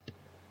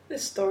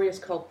This story is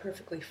called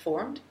Perfectly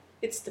Formed.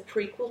 It's the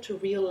prequel to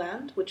Real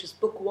Land, which is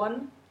book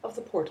 1 of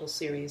the Portal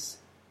series.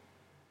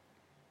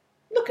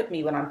 Look at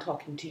me when I'm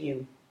talking to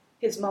you.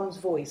 His mum's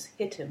voice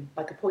hit him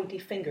like a pointy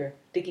finger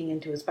digging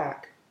into his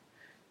back.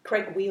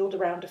 Craig wheeled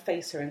around to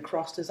face her and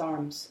crossed his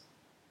arms.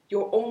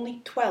 You're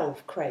only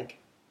 12, Craig.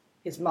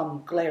 His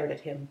mum glared at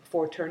him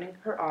before turning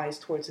her eyes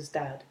towards his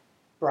dad.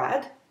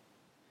 Brad?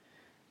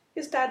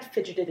 His dad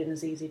fidgeted in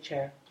his easy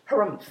chair,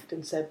 harumphed,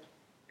 and said,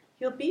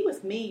 You'll be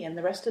with me and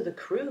the rest of the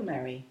crew,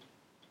 Mary.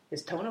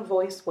 His tone of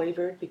voice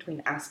wavered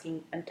between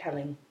asking and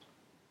telling.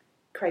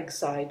 Craig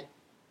sighed.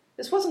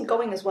 This wasn't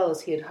going as well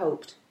as he had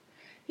hoped.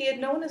 He had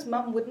known his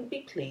mum wouldn't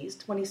be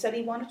pleased when he said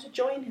he wanted to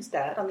join his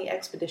dad on the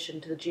expedition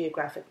to the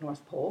geographic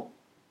North Pole.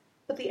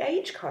 But the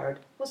age card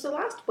was the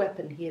last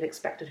weapon he had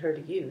expected her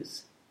to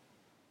use.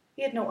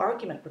 He had no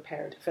argument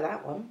prepared for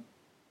that one.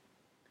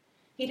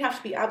 He'd have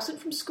to be absent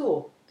from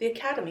school. The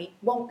academy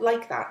won't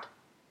like that.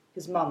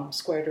 His mum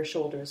squared her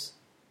shoulders.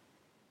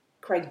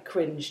 Craig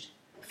cringed.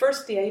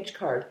 First the age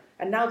card,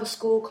 and now the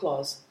school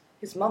clause.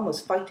 His mum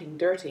was fighting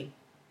dirty.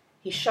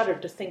 He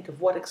shuddered to think of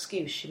what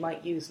excuse she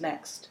might use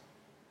next.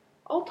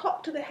 I'll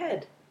talk to the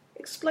head.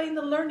 Explain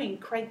the learning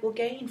Craig will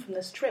gain from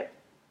this trip,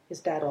 his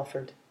dad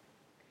offered.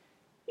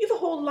 You've a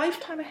whole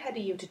lifetime ahead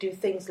of you to do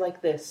things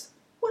like this.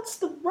 What's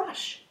the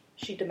rush?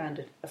 She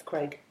demanded of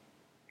Craig.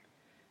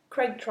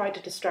 Craig tried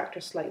to distract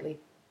her slightly.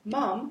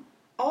 Mum,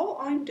 all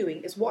I'm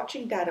doing is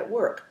watching Dad at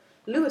work.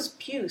 Lewis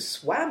Pugh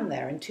swam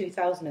there in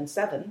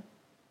 2007.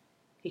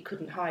 He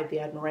couldn't hide the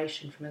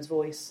admiration from his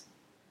voice.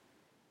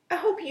 I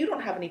hope you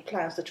don't have any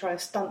plans to try a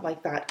stunt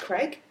like that,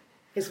 Craig.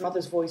 His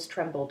mother's voice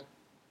trembled.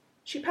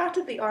 She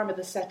patted the arm of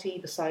the settee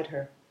beside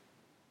her.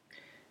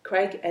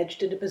 Craig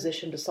edged into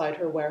position beside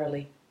her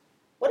warily.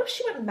 What if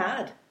she went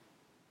mad?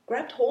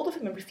 Grabbed hold of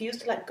him and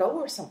refused to let go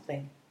or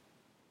something?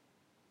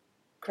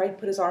 Craig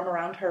put his arm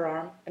around her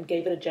arm and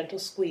gave it a gentle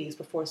squeeze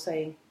before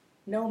saying,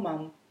 No,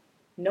 Mum.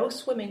 No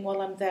swimming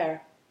while I'm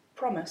there.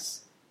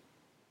 Promise.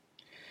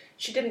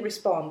 She didn't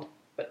respond,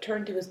 but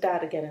turned to his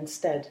dad again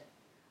instead.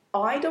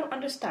 I don't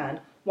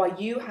understand why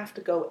you have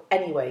to go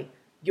anyway.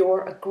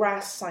 You're a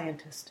grass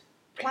scientist.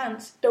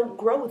 Plants don't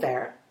grow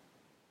there.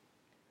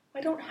 I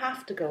don't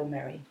have to go,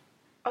 Mary.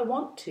 I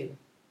want to.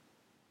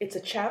 It's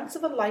a chance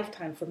of a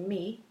lifetime for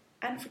me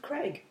and for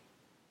Craig.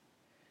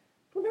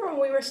 Remember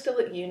when we were still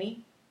at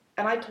uni,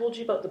 and I told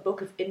you about the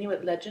book of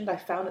Inuit legend I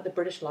found at the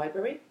British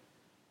Library?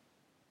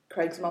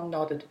 Craig's mum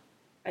nodded,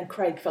 and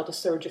Craig felt a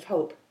surge of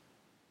hope.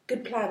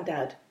 Good plan,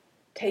 Dad.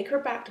 Take her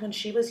back to when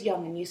she was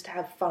young and used to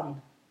have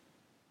fun.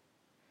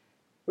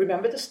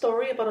 Remember the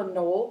story about a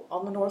knoll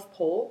on the North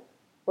Pole,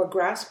 where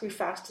grass grew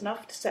fast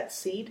enough to set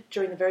seed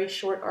during the very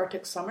short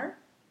Arctic summer?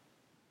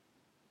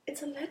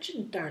 It's a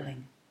legend,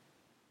 darling.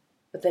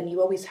 But then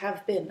you always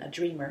have been a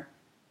dreamer.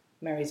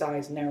 Mary's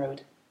eyes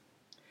narrowed.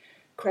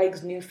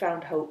 Craig's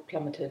newfound hope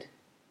plummeted.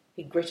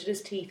 He gritted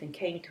his teeth and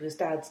came to his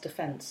dad's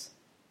defence.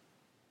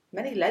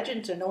 Many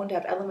legends are known to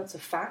have elements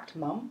of fact,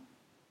 Mum.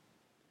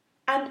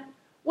 And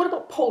what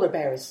about polar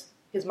bears?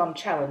 His mum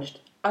challenged,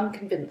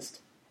 unconvinced,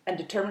 and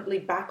determinedly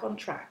back on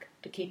track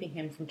to keeping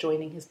him from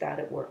joining his dad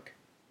at work.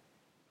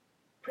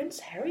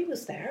 Prince Harry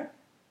was there.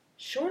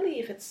 Surely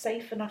if it's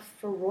safe enough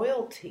for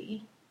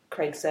royalty,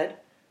 Craig said,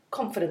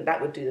 confident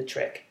that would do the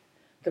trick.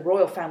 The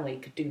royal family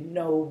could do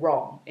no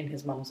wrong, in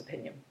his mum's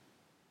opinion.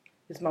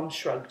 His mum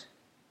shrugged.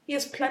 He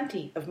has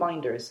plenty of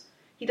minders.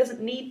 He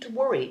doesn't need to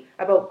worry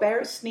about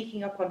bears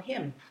sneaking up on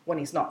him when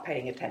he's not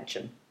paying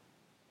attention.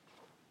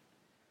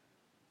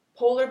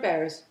 Polar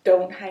bears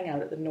don't hang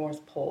out at the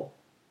North Pole.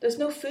 There's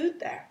no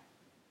food there.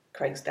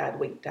 Craig's dad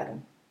winked at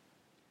him.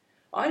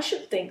 I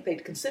should think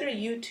they'd consider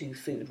you two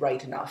food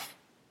right enough.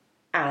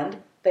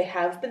 And they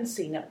have been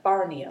seen at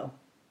Borneo,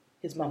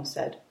 his mum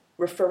said,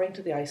 referring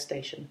to the ice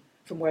station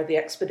from where the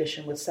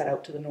expedition would set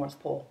out to the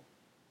North Pole.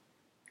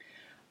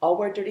 I'll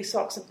wear dirty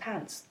socks and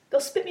pants.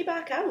 They'll spit me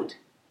back out.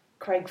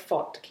 Craig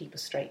fought to keep a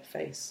straight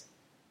face.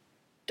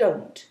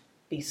 Don't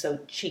be so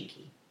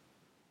cheeky.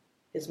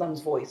 His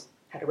mum's voice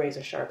had a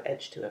razor-sharp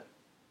edge to it.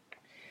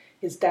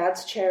 His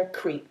dad's chair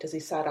creaked as he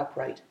sat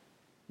upright.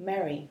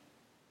 Mary,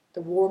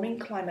 the warming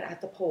climate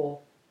at the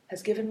pole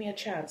has given me a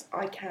chance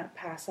I can't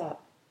pass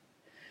up.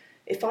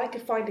 If I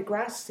could find a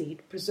grass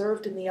seed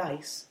preserved in the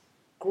ice,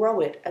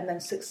 grow it, and then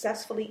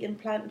successfully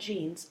implant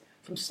genes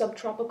from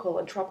subtropical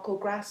and tropical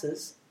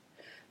grasses,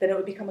 then it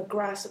would become a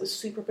grass that was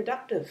super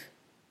productive.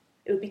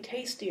 It would be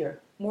tastier,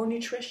 more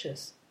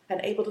nutritious, and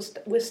able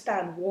to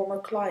withstand warmer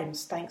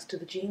climes thanks to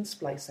the gene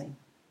splicing.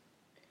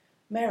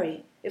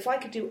 Mary, if I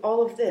could do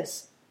all of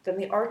this, then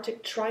the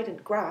Arctic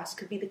trident grass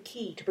could be the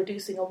key to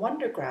producing a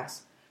wonder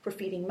grass for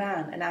feeding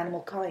man and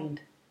animal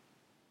kind.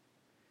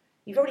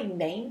 You've already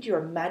named your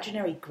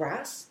imaginary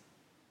grass?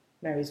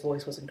 Mary's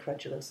voice was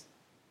incredulous.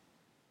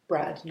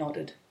 Brad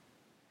nodded.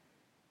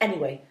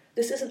 Anyway,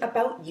 this isn't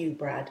about you,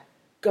 Brad.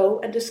 Go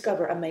and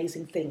discover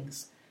amazing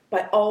things.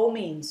 By all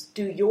means,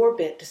 do your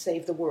bit to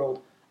save the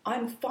world.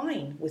 I'm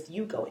fine with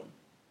you going.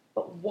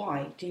 But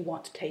why do you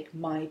want to take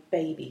my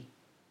baby?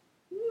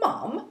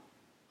 Mum,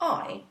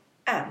 I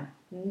am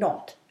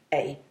not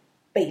a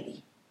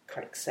Baby,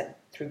 Craig said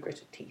through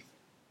gritted teeth.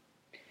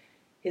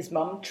 His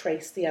mum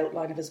traced the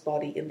outline of his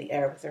body in the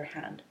air with her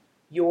hand.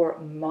 You're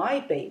my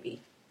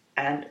baby.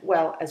 And,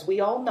 well, as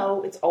we all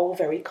know, it's all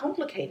very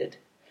complicated,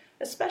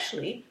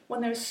 especially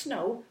when there's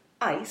snow,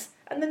 ice,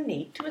 and the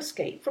need to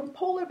escape from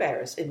polar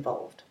bears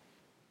involved.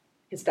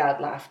 His dad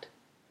laughed.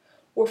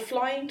 We're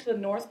flying to the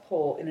North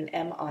Pole in an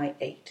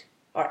Mi-8.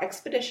 Our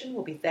expedition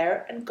will be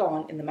there and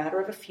gone in the matter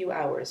of a few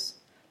hours,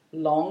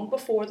 long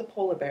before the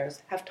polar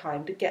bears have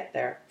time to get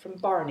there from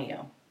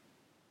Borneo.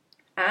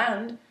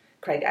 And,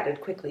 Craig added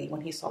quickly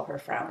when he saw her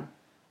frown,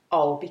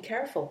 I'll be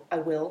careful. I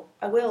will.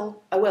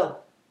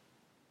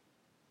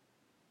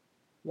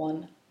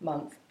 1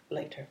 month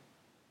later.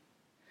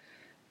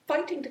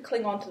 Fighting to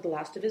cling on to the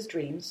last of his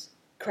dreams,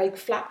 Craig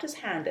flapped his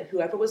hand at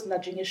whoever was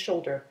nudging his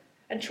shoulder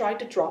and tried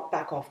to drop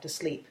back off to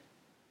sleep.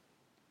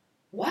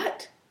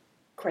 What?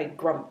 Craig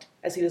grumped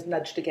as he was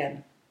nudged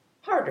again,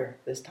 harder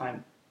this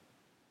time.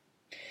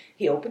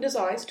 He opened his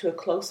eyes to a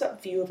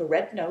close-up view of a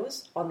red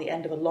nose on the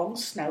end of a long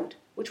snout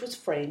which was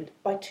framed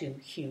by 2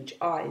 huge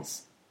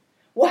eyes.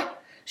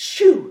 What?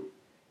 Shoo!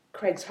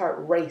 Craig's heart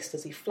raced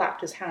as he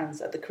flapped his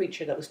hands at the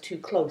creature that was too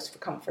close for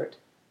comfort.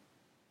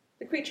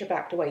 The creature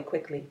backed away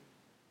quickly.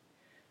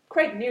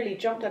 Craig nearly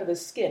jumped out of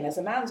his skin as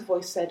a man's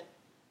voice said,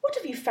 What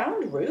have you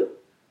found, Roo?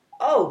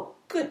 Oh,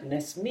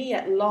 goodness me,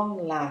 at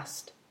long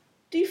last.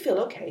 Do you feel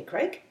okay,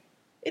 Craig?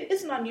 It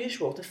isn't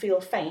unusual to feel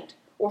faint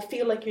or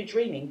feel like you're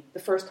dreaming the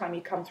first time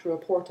you come through a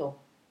portal.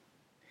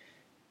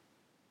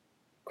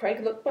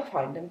 Craig looked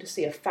behind him to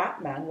see a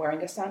fat man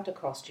wearing a Santa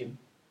costume.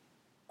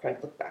 Craig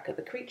looked back at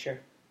the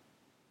creature.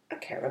 A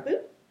caribou?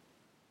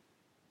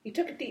 He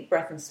took a deep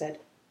breath and said,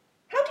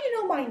 How do you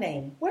know my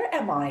name? Where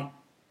am I?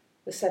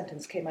 The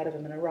sentence came out of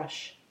him in a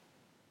rush.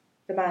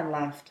 The man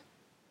laughed.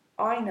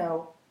 I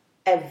know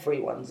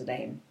everyone's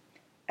name,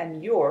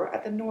 and you're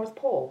at the North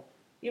Pole.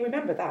 You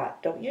remember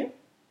that, don't you?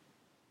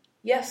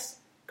 Yes,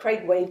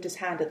 Craig waved his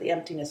hand at the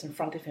emptiness in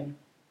front of him.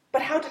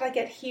 But how did I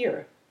get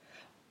here?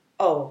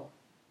 Oh.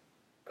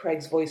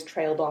 Craig's voice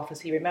trailed off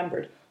as he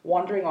remembered,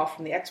 wandering off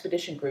from the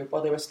expedition group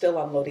while they were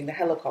still unloading the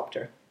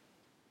helicopter.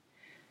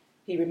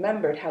 He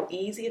remembered how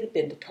easy it had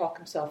been to talk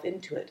himself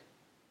into it.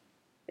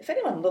 If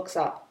anyone looks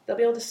up, they'll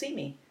be able to see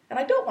me, and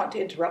I don't want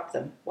to interrupt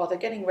them while they're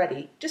getting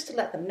ready, just to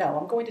let them know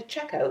I'm going to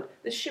check out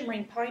the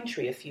shimmering pine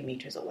tree a few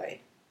meters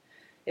away.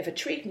 If a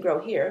tree can grow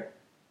here,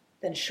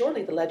 then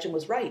surely the legend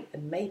was right,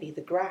 and maybe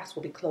the grass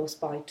will be close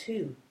by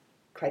too,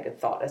 Craig had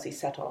thought as he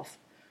set off,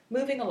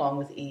 moving along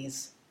with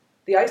ease.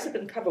 The ice had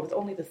been covered with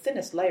only the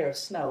thinnest layer of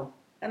snow,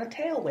 and a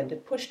tailwind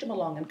had pushed him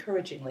along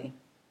encouragingly.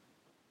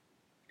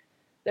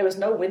 There was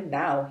no wind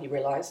now, he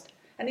realized,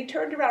 and he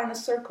turned around in a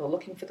circle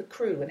looking for the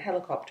crew and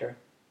helicopter.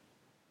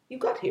 You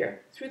got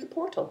here through the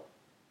portal.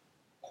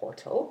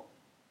 Portal?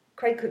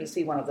 Craig couldn't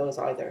see one of those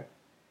either.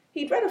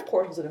 He'd read of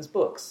portals in his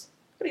books,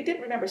 but he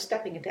didn't remember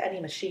stepping into any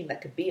machine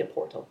that could be a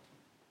portal.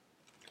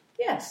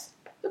 Yes,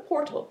 the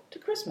portal to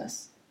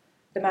Christmas.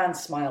 The man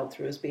smiled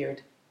through his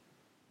beard.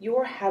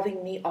 You're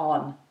having me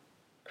on,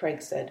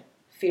 Craig said,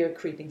 fear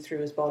creeping through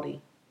his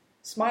body.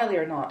 Smiley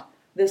or not,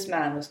 this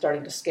man was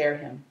starting to scare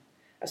him.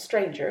 A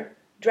stranger,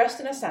 dressed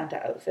in a Santa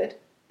outfit,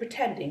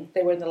 pretending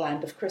they were in the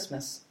land of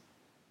Christmas.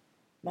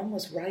 Mum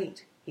was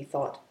right, he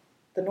thought.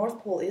 The North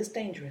Pole is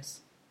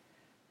dangerous.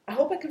 I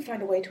hope I can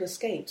find a way to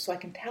escape so I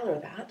can tell her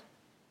that.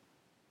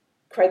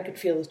 Craig could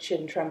feel his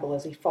chin tremble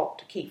as he fought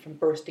to keep from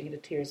bursting into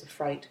tears of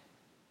fright.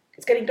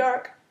 It's getting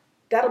dark.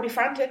 Dad'll be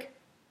frantic.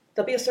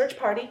 There'll be a search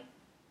party,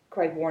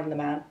 Craig warned the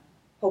man,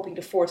 hoping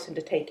to force him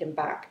to take him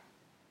back,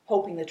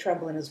 hoping the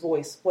tremble in his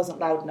voice wasn't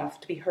loud enough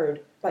to be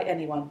heard by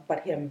anyone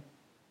but him.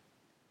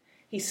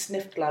 He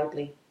sniffed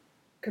loudly,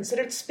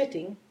 considered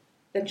spitting,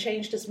 then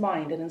changed his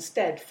mind and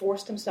instead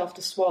forced himself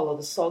to swallow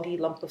the soggy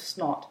lump of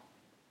snot,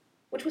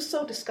 which was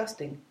so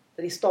disgusting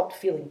that he stopped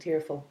feeling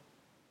tearful.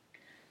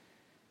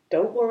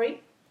 Don't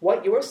worry,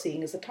 what you're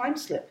seeing is a time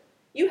slip.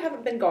 You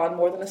haven't been gone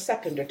more than a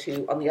second or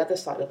two on the other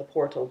side of the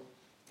portal.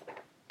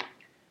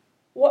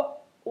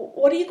 What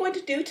are you going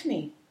to do to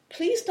me?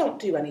 Please don't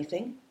do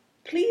anything.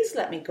 Please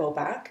let me go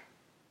back.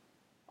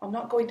 I'm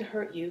not going to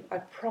hurt you, I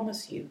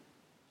promise you.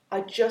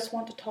 I just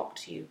want to talk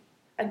to you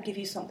and give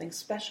you something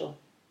special.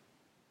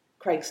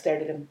 Craig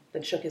stared at him,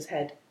 then shook his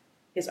head.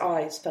 His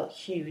eyes felt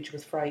huge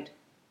with fright.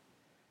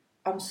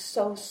 I'm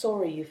so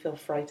sorry you feel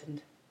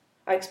frightened.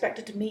 I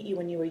expected to meet you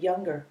when you were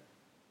younger,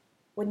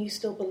 when you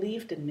still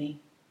believed in me.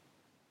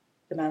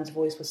 The man's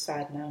voice was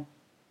sad now.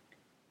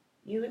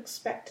 You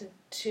expected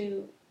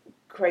to...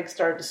 Craig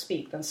started to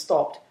speak, then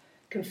stopped,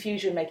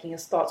 confusion making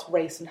his thoughts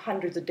race in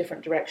hundreds of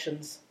different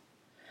directions.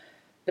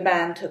 The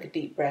man took a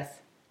deep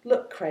breath.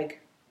 Look, Craig,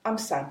 I'm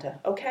Santa,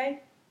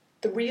 okay?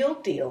 The real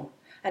deal.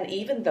 And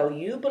even though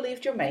you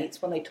believed your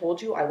mates when they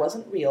told you I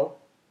wasn't real,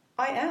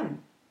 I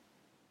am.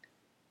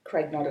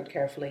 Craig nodded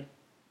carefully.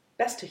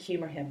 Best to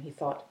humor him, he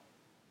thought.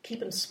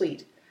 Keep him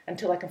sweet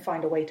until I can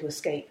find a way to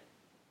escape.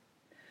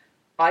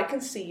 I can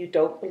see you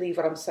don't believe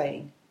what I'm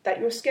saying, that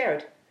you're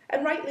scared,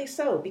 and rightly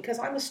so, because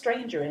I'm a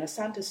stranger in a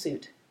Santa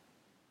suit.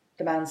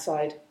 The man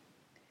sighed.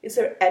 Is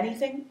there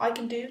anything I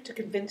can do to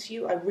convince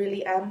you I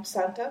really am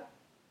Santa?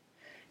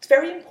 It's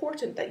very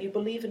important that you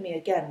believe in me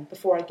again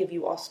before I give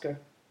you Oscar.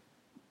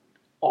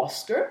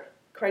 Oscar?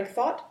 Craig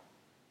thought,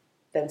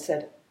 then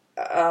said,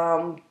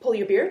 pull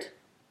your beard.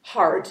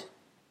 Hard.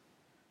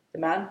 The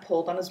man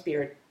pulled on his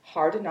beard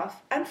hard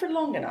enough and for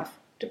long enough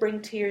to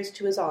bring tears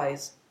to his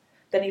eyes.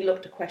 Then he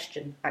looked a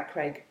question at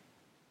Craig.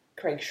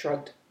 Craig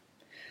shrugged.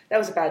 That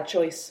was a bad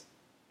choice.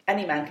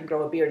 Any man can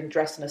grow a beard and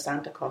dress in a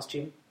Santa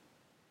costume.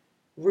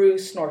 Rue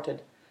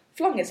snorted,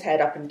 flung his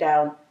head up and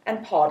down,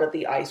 and pawed at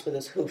the ice with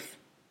his hoof.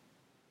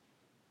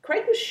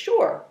 Craig was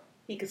sure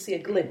he could see a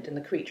glint in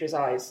the creature's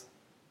eyes.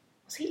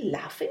 Was he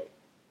laughing?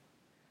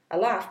 A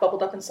laugh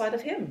bubbled up inside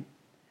of him,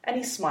 and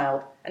he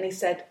smiled, and he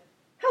said,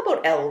 How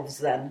about elves,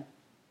 then?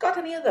 Got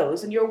any of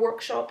those in your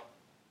workshop?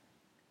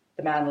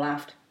 The man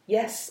laughed.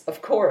 Yes,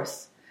 of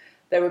course.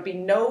 There would be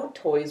no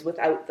toys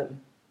without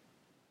them.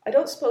 I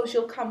don't suppose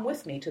you'll come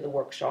with me to the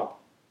workshop?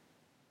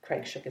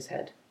 Craig shook his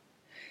head.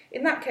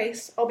 In that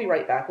case, I'll be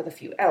right back with a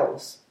few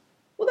elves.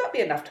 Will that be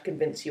enough to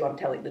convince you I'm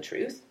telling the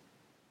truth?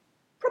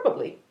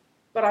 Probably,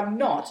 but I'm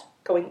not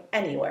going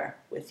anywhere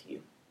with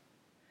you.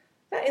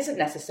 That isn't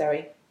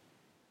necessary.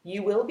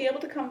 You will be able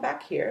to come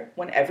back here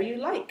whenever you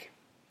like,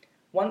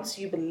 once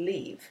you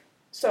believe.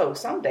 So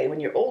someday when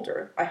you're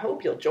older, I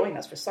hope you'll join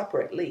us for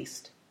supper at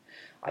least.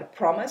 I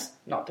promise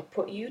not to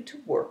put you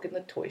to work in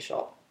the toy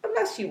shop,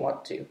 unless you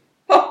want to.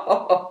 Ho,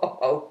 ho, ho, ho,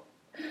 ho.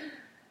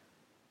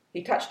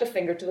 He touched a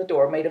finger to the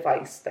door made of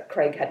ice that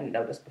Craig hadn't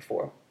noticed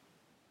before.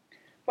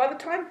 By the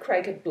time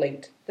Craig had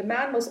blinked, the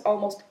man was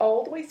almost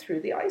all the way through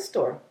the ice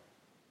door.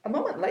 A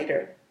moment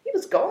later, he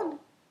was gone.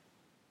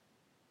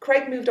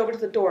 Craig moved over to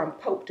the door and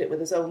poked it with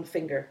his own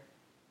finger.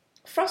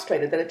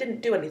 Frustrated that it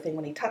didn't do anything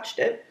when he touched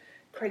it,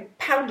 Craig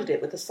pounded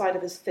it with the side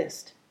of his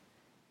fist.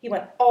 He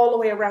went all the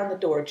way around the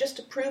door just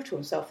to prove to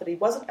himself that he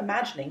wasn't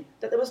imagining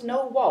that there was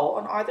no wall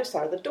on either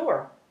side of the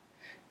door.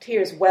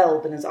 Tears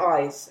welled in his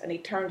eyes, and he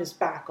turned his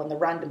back on the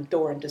random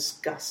door in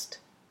disgust.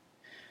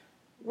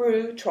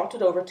 Rue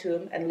trotted over to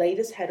him and laid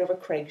his head over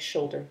Craig's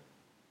shoulder.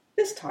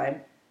 This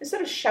time,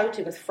 instead of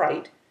shouting with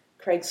fright,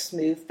 Craig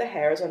smoothed the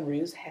hairs on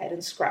Rue's head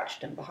and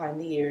scratched him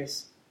behind the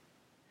ears.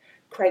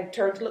 Craig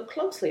turned to look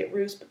closely at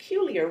Rue's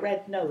peculiar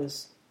red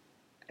nose.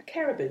 A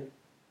caribou,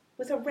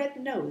 with a red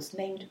nose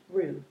named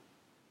Rue.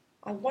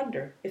 I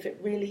wonder if it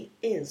really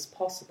is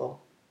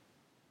possible.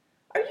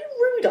 Are you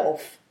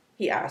Rudolph?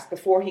 He asked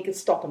before he could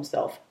stop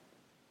himself.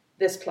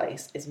 This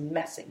place is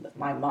messing with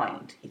my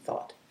mind, he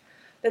thought,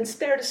 then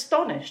stared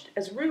astonished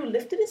as Rue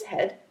lifted his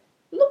head,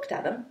 looked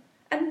at him,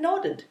 and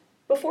nodded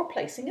before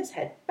placing his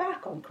head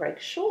back on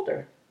Craig's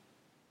shoulder.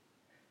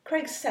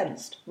 Craig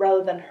sensed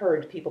rather than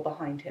heard people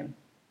behind him.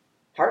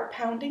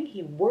 Heart-pounding,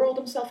 he whirled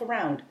himself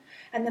around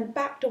and then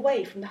backed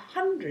away from the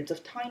hundreds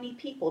of tiny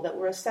people that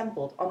were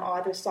assembled on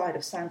either side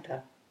of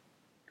Santa.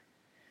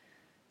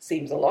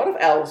 Seems a lot of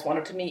elves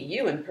wanted to meet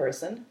you in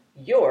person.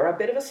 You're a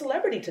bit of a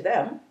celebrity to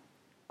them.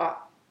 I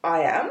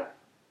am?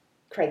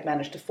 Craig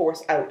managed to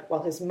force out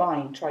while his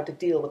mind tried to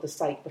deal with the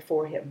sight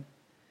before him.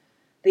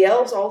 The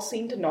elves all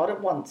seemed to nod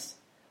at once.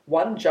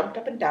 One jumped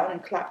up and down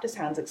and clapped his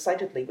hands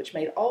excitedly, which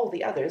made all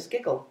the others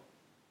giggle.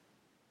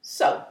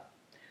 So,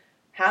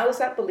 how's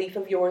that belief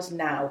of yours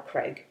now,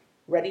 Craig?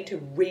 Ready to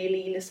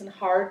really listen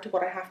hard to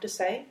what I have to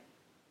say?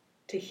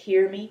 To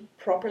hear me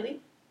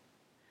properly?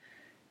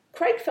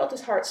 Craig felt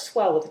his heart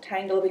swell with a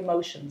tangle of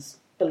emotions,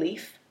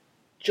 belief,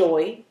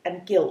 joy,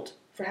 and guilt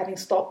for having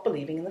stopped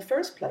believing in the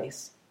first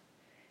place.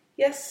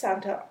 Yes,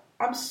 Santa,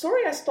 I'm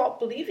sorry I stopped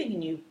believing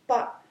in you,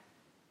 but...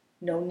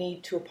 No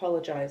need to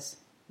apologize.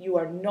 You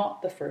are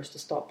not the first to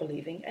stop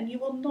believing, and you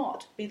will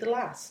not be the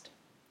last.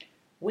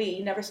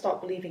 We never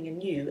stopped believing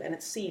in you, and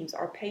it seems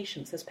our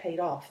patience has paid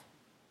off.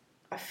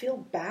 I feel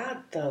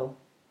bad, though.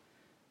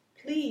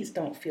 Please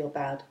don't feel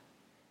bad.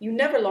 You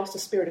never lost the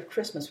spirit of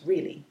Christmas,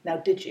 really, now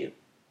did you?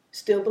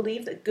 Still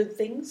believe that good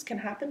things can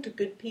happen to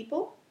good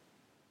people?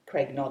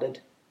 Craig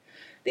nodded.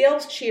 The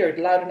elves cheered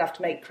loud enough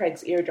to make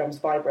Craig's eardrums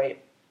vibrate.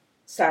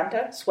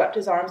 Santa swept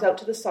his arms out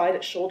to the side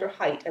at shoulder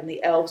height, and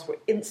the elves were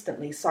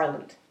instantly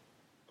silent.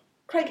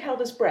 Craig held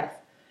his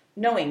breath,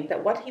 knowing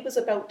that what he was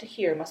about to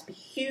hear must be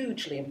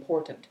hugely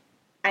important,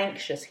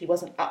 anxious he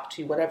wasn't up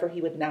to whatever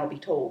he would now be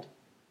told.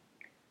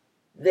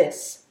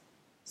 This,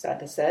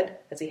 Santa said,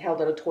 as he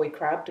held out a toy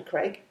crab to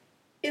Craig,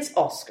 is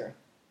Oscar.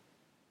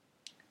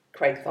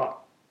 Craig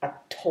thought, a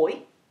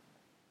toy?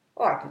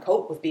 Oh, I can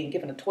cope with being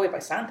given a toy by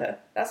Santa.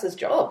 That's his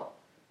job.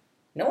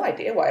 No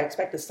idea why I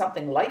expected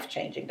something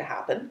life-changing to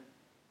happen.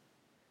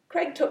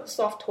 Craig took the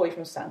soft toy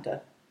from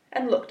Santa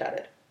and looked at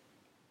it.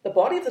 The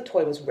body of the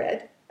toy was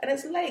red, and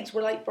its legs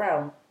were light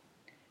brown.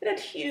 It had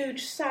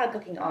huge,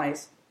 sad-looking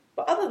eyes,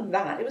 but other than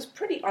that, it was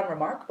pretty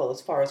unremarkable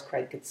as far as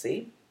Craig could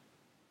see.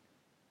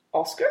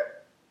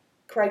 Oscar?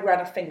 Craig ran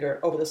a finger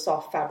over the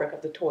soft fabric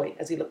of the toy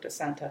as he looked at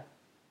Santa.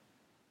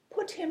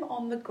 Put him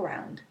on the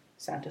ground,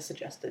 Santa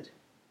suggested.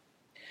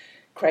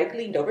 Craig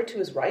leaned over to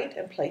his right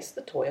and placed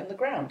the toy on the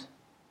ground.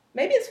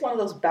 Maybe it's one of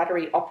those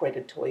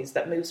battery-operated toys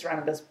that moves around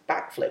and does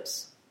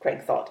backflips,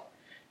 Craig thought,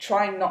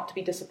 trying not to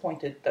be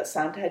disappointed that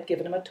Santa had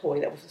given him a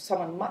toy that was for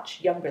someone much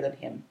younger than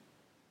him.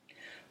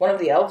 One of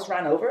the elves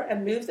ran over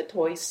and moved the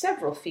toy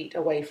several feet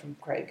away from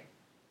Craig.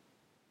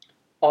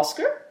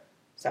 "Oscar?"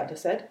 Santa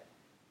said.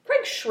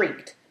 Craig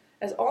shrieked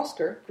as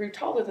Oscar grew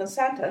taller than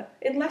Santa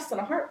in less than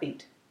a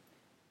heartbeat.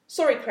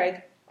 "Sorry,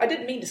 Craig, I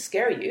didn't mean to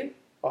scare you,"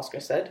 Oscar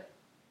said.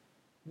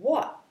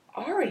 "What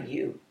are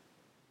you?"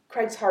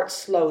 Craig's heart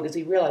slowed as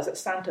he realized that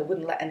Santa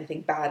wouldn't let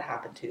anything bad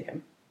happen to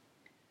him.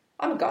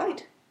 "I'm a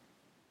guide.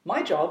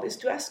 My job is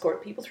to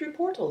escort people through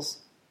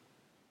portals."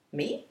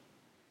 "Me?"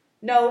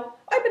 "No,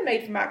 I've been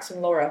made for Max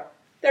and Laura.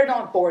 They're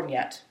not born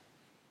yet."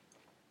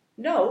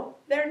 "No,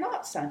 they're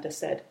not," Santa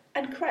said.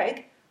 "And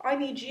Craig, I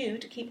need you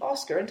to keep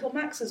Oscar until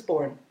Max is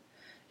born.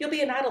 You'll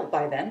be an adult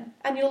by then,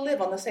 and you'll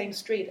live on the same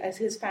street as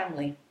his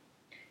family.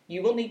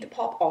 You will need to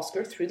pop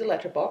Oscar through the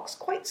letterbox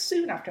quite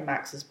soon after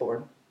Max is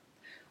born.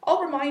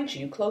 I'll remind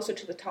you closer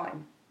to the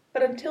time,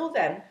 but until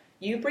then,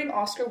 you bring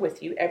Oscar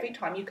with you every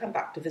time you come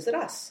back to visit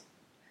us.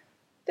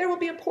 There will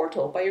be a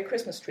portal by your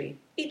Christmas tree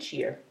each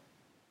year."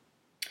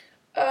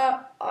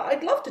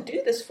 I'd love to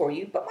do this for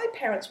you, but my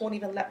parents won't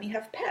even let me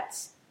have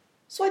pets,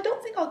 so I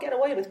don't think I'll get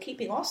away with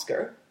keeping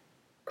Oscar,"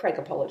 Craig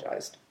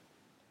apologized.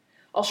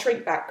 "I'll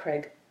shrink back,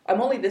 Craig.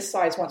 I'm only this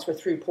size once we're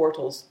through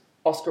portals,"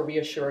 Oscar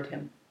reassured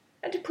him,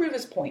 and to prove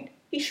his point,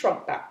 he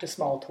shrunk back to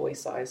small toy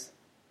size.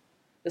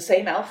 The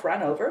same elf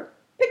ran over,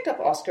 picked up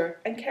Oscar,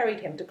 and carried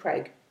him to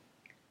Craig.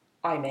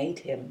 "I made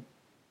him."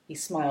 He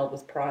smiled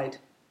with pride.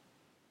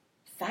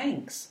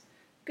 "Thanks.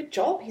 Good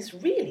job, he's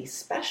really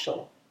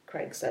special,"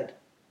 Craig said.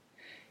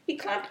 He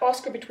clamped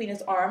Oscar between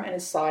his arm and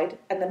his side,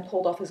 and then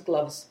pulled off his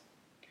gloves.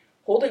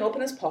 Holding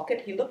open his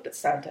pocket, he looked at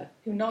Santa,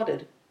 who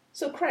nodded,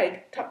 so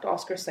Craig tucked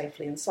Oscar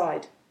safely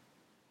inside.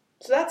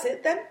 "So that's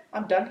it, then?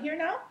 I'm done here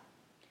now?"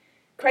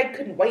 Craig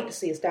couldn't wait to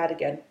see his dad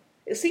again.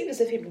 It seemed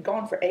as if he'd been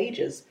gone for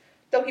ages,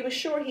 though he was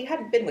sure he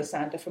hadn't been with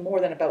Santa for more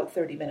than about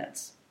 30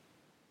 minutes.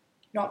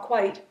 "Not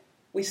quite.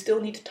 We still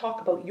need to talk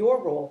about your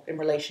role in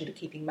relation to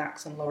keeping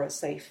Max and Laura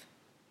safe."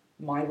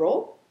 "My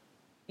role?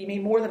 You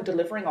mean more than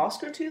delivering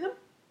Oscar to them?"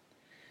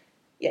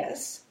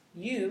 "Yes,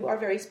 you are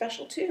very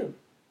special too.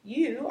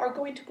 You are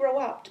going to grow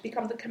up to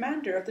become the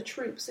commander of the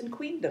troops in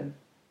Queendom."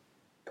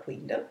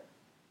 "Queendom?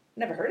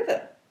 Never heard of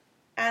it.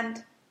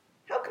 And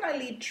how can I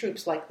lead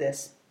troops like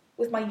this,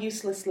 with my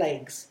useless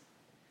legs?"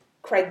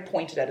 Craig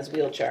pointed at his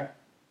wheelchair.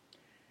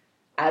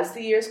 "As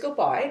the years go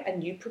by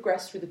and you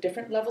progress through the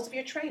different levels of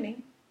your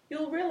training,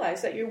 you'll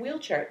realize that your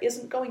wheelchair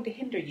isn't going to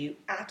hinder you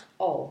at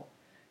all.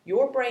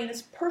 Your brain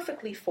is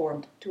perfectly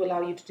formed to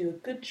allow you to do a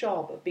good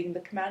job of being the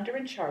commander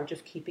in charge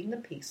of keeping the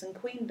peace in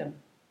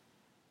Queendom."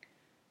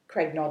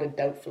 Craig nodded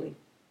doubtfully.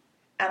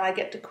 "And I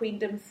get to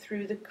Queendom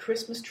through the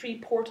Christmas tree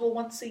portal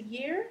once a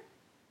year?"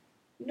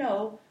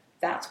 "No,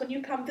 that's when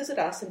you come visit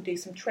us and do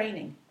some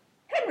training.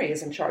 Henry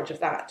is in charge of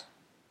that."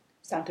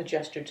 Santa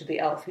gestured to the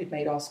elf who'd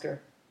made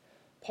Oscar.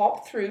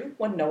 "Pop through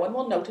when no one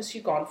will notice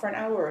you gone for an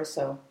hour or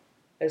so.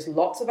 There's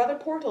lots of other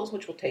portals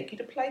which will take you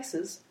to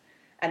places,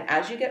 and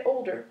as you get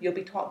older, you'll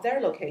be taught their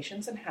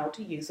locations and how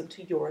to use them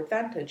to your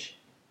advantage."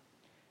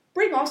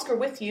 "Bring Oscar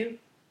with you,"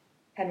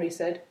 Henry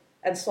said,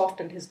 and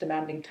softened his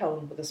demanding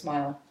tone with a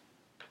smile.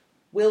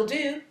 "Will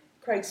do,"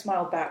 Craig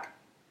smiled back.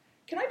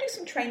 "Can I do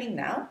some training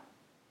now?"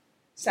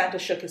 Santa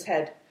shook his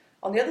head.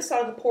 "On the other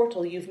side of the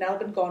portal, you've now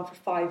been gone for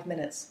 5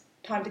 minutes.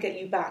 Time to get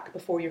you back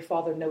before your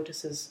father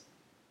notices."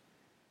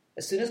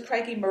 As soon as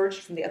Craig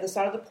emerged from the other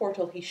side of the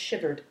portal, he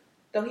shivered,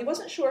 though he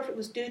wasn't sure if it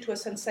was due to a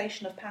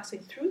sensation of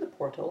passing through the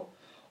portal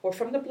or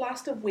from the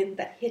blast of wind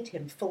that hit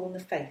him full in the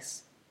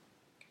face.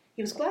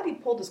 He was glad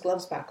he'd pulled his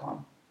gloves back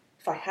on.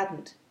 If I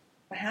hadn't,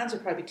 my hands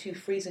would probably be too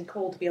freezing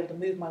cold to be able to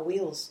move my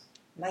wheels.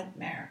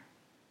 Nightmare.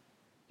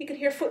 He could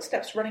hear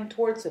footsteps running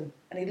towards him,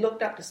 and he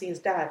looked up to see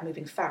his dad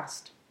moving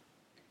fast.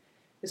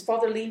 His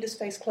father leaned his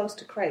face close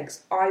to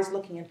Craig's, eyes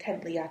looking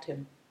intently at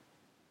him.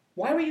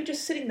 "Why were you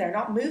just sitting there,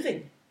 not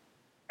moving?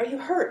 Are you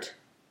hurt?"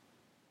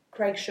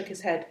 Craig shook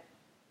his head.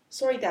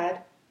 "Sorry,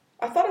 Dad.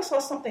 I thought I saw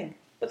something,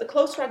 but the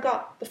closer I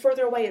got, the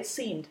further away it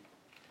seemed.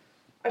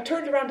 I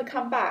turned around to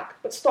come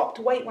back, but stopped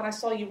to wait when I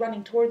saw you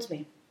running towards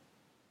me."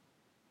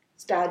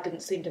 His dad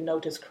didn't seem to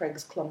notice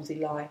Craig's clumsy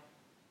lie.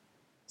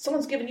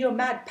 "Someone's given you a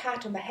mad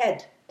pat on the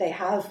head. They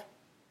have."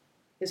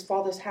 His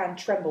father's hand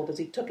trembled as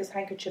he took his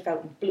handkerchief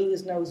out and blew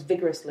his nose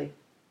vigorously.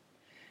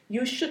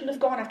 "You shouldn't have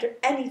gone after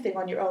anything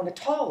on your own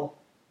at all.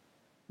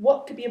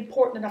 What could be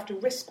important enough to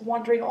risk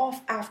wandering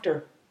off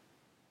after?"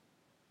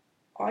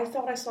 "I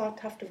thought I saw a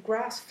tuft of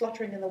grass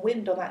fluttering in the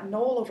wind on that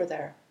knoll over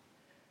there."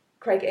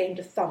 Craig aimed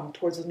a thumb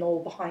towards the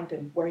knoll behind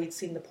him where he'd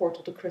seen the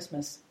portal to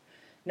Christmas,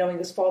 knowing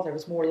his father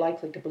was more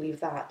likely to believe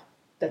that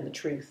than the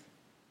truth.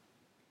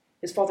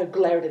 His father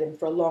glared at him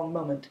for a long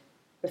moment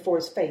before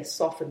his face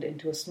softened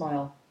into a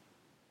smile.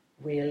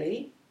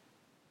 "Really?"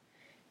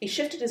 He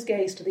shifted his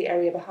gaze to the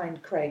area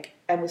behind Craig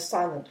and was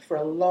silent for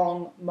a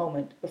long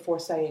moment before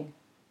saying,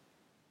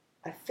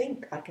 "I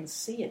think I can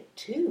see it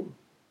too."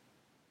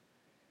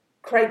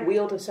 Craig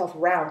wheeled himself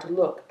round to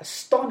look,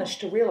 astonished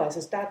to realize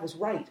his dad was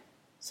right.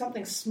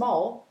 Something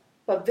small,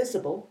 but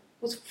visible,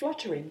 was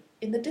fluttering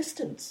in the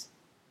distance.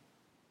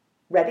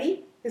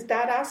 "Ready?" his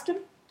dad asked him.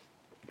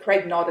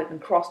 Craig nodded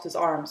and crossed his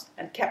arms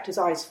and kept his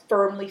eyes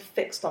firmly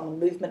fixed on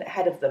the movement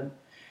ahead of them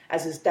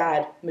as his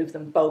dad moved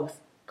them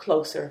both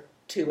closer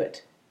to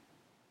it.